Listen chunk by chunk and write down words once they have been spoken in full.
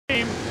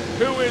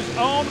who is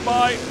owned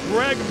by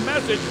Greg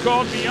Message,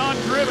 called Beyond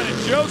Driven. And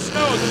Joe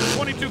Snow is in the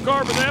 22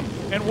 car for them.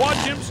 And watch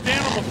him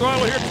stand on the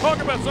throttle here. Talk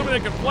about somebody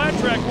that can flat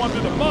track one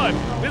through the mud.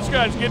 This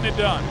guy's getting it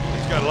done.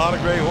 He's got a lot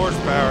of great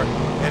horsepower,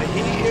 and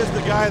he is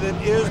the guy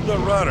that is the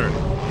runner.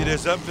 It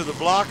is up to the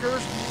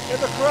blockers and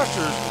the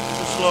crushers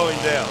to slow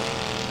him down.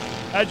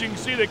 As you can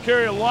see, they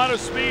carry a lot of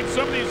speed.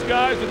 Some of these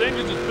guys with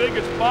engines as big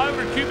as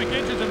 500 cubic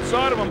inches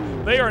inside of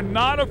them, they are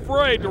not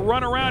afraid to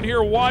run around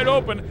here wide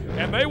open,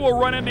 and they will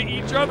run into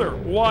each other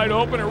wide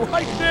open. And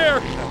right there,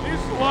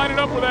 he's lining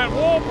up with that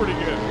wall pretty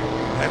good.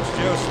 That's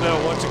Joe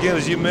Snow. Once again,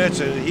 as you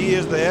mentioned, he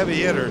is the heavy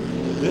hitter.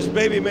 This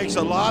baby makes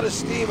a lot of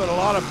steam and a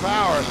lot of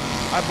power.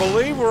 I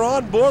believe we're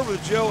on board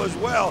with Joe as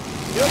well.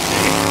 He'll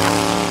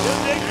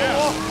take the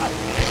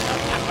wall.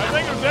 I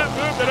think it was that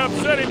move that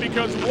upset him,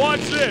 because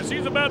watch this.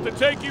 He's about to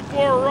take you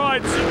for a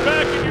ride. Sit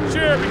back in your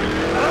chair because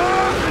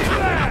look at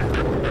that!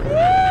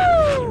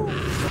 Woo!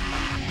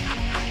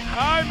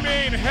 I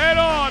mean, head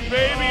on,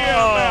 baby, at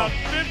about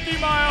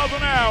 50 miles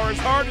an hour. As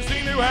hard as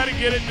he knew how to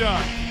get it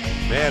done.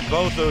 Man,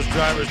 both those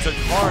drivers took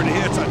hard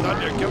hits. I thought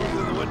they were coming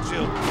through the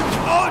windshield.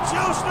 Oh,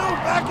 Joe Snow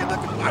back in the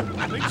car.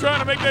 He's trying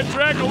to make that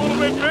track a little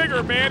bit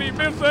bigger, man. He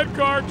missed that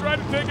car, tried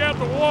to take out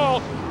the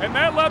wall, and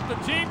that left the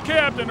team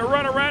captain to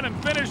run around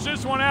and finish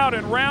this one out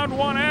in round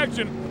one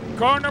action.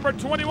 Car number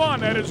 21,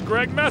 that is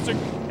Greg Messick,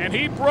 and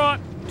he brought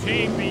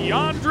Team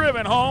Beyond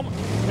Driven home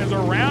as a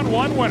round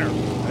one winner.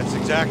 That's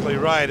exactly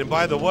right. And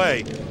by the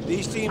way,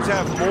 these teams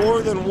have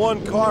more than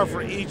one car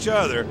for each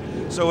other.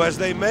 So as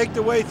they make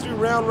their way through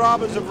round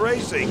robins of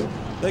racing,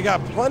 they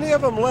got plenty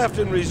of them left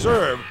in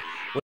reserve